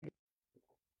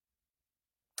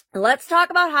Let's talk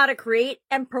about how to create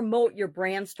and promote your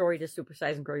brand story to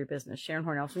supersize and grow your business. Sharon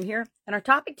Hornell from here. And our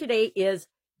topic today is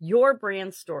your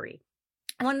brand story.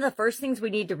 One of the first things we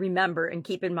need to remember and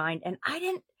keep in mind, and I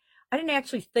didn't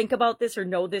actually think about this or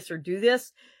know this or do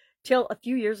this till a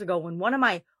few years ago when one of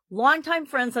my longtime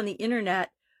friends on the internet,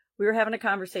 we were having a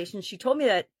conversation. She told me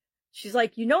that she's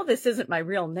like, this isn't my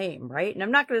real name, right? And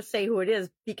I'm not going to say who it is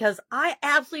because I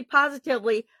absolutely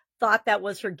positively thought that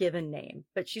was her given name.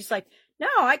 But she's like, no,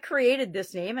 I created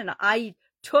this name and I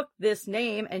took this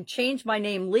name and changed my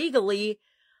name legally,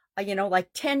 like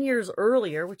 10 years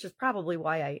earlier, which is probably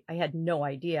why I had no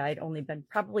idea. I'd only been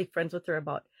probably friends with her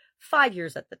about 5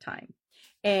 years at the time.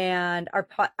 And our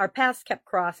paths kept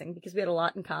crossing because we had a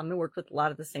lot in common, worked with a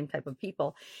lot of the same type of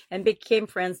people and became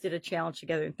friends, did a challenge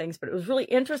together and things. But it was really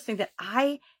interesting that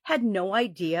I had no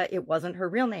idea it wasn't her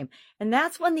real name. And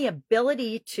that's when the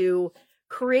ability to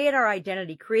create our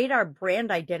identity, create our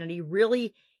brand identity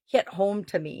really hit home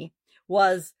to me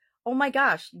was, oh my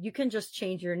gosh, you can just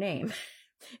change your name.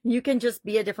 You can just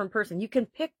be a different person. You can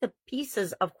pick the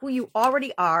pieces of who you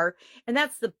already are. And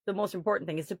that's the most important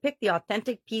thing, is to pick the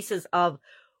authentic pieces of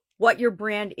what your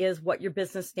brand is, what your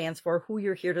business stands for, who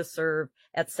you're here to serve,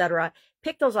 etc.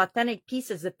 Pick those authentic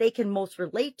pieces that they can most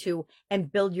relate to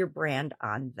and build your brand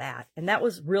on that. And that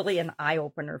was really an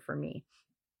eye-opener for me.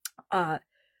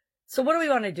 So what do we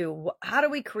want to do? How do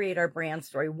we create our brand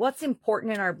story? What's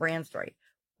important in our brand story?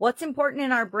 What's important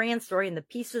in our brand story and the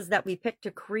pieces that we pick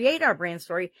to create our brand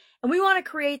story? And we want to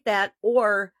create that,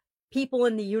 or people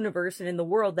in the universe and in the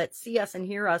world that see us and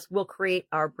hear us will create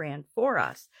our brand for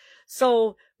us.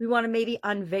 So we want to maybe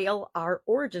unveil our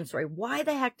origin story. Why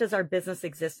the heck does our business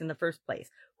exist in the first place?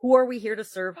 Who are we here to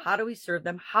serve? How do we serve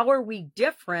them? How are we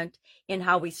different in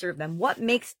how we serve them? What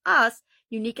makes us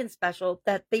unique and special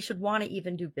that they should want to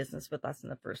even do business with us in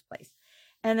the first place?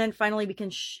 And then finally, we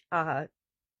can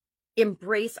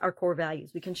embrace our core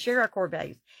values. We can share our core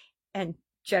values. And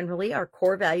generally, our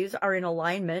core values are in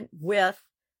alignment with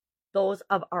those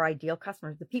of our ideal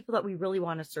customers, the people that we really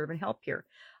want to serve and help here.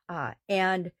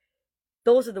 And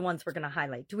those are the ones we're going to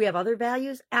highlight. Do we have other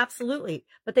values? Absolutely.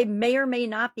 But they may or may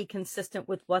not be consistent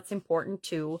with what's important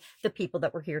to the people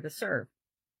that we're here to serve.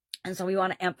 And so we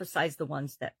want to emphasize the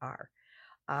ones that are.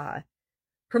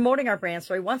 Promoting our brand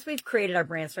story. Once we've created our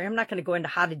brand story, I'm not going to go into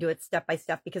how to do it step by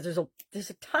step because there's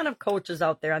a ton of coaches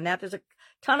out there on that. There's a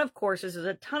ton of courses. There's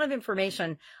a ton of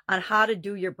information on how to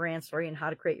do your brand story and how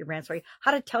to create your brand story,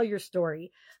 how to tell your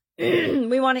story.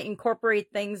 We want to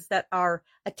incorporate things that are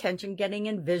attention getting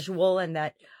and visual and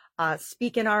that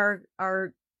speak in our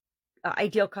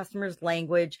ideal customers'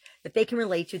 language that they can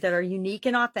relate to, that are unique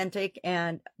and authentic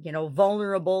and,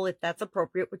 vulnerable if that's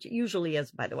appropriate, which it usually is,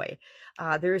 by the way.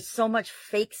 There is so much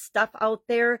fake stuff out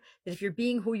there that if you're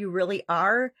being who you really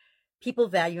are, people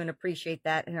value and appreciate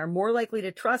that and are more likely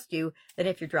to trust you than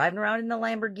if you're driving around in the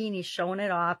Lamborghini showing it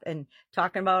off and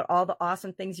talking about all the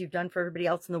awesome things you've done for everybody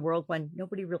else in the world when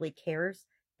nobody really cares,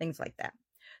 things like that.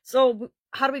 So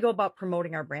how do we go about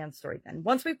promoting our brand story then?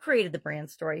 Once we've created the brand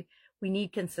story, we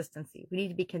need consistency. We need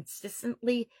to be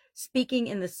consistently speaking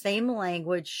in the same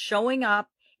language, showing up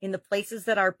in the places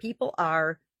that our people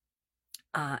are,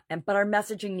 but our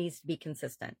messaging needs to be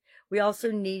consistent. We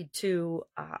also need to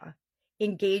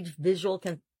engage visual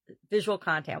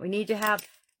content. We need to have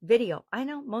video. I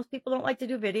know most people don't like to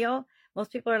do video.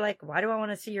 Most people are like, why do I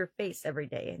want to see your face every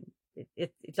day? And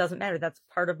it doesn't matter. That's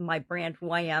part of my brand,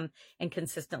 who I am, and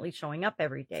consistently showing up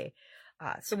every day.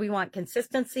 So we want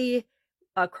consistency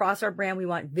across our brand. We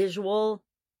want visual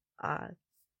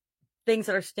things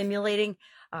that are stimulating.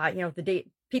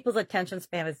 People's attention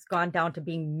span has gone down to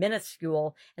being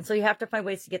minuscule, and so you have to find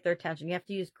ways to get their attention. You have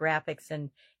to use graphics and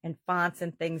fonts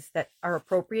and things that are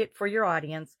appropriate for your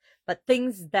audience, but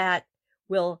things that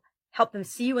will help them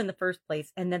see you in the first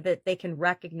place, and then that they can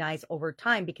recognize over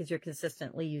time because you're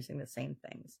consistently using the same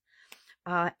things.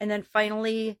 And then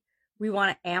finally, we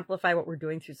want to amplify what we're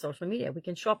doing through social media. We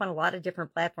can show up on a lot of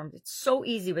different platforms. It's so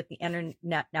easy with the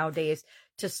internet nowadays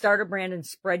to start a brand and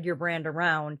spread your brand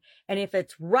around. And if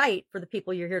it's right for the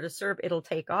people you're here to serve, it'll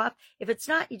take off. If it's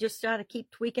not, you just got to keep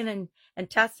tweaking and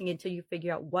testing until you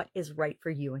figure out what is right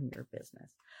for you and your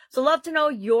business. So love to know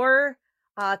your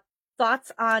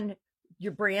thoughts on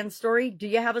your brand story. Do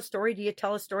you have a story? Do you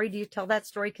tell a story? Do you tell that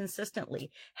story consistently?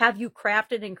 Have you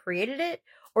crafted and created it?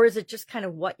 Or is it just kind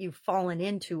of what you've fallen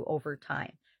into over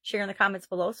time? Share in the comments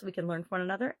below so we can learn from one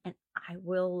another. And I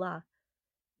will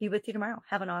be with you tomorrow.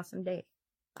 Have an awesome day.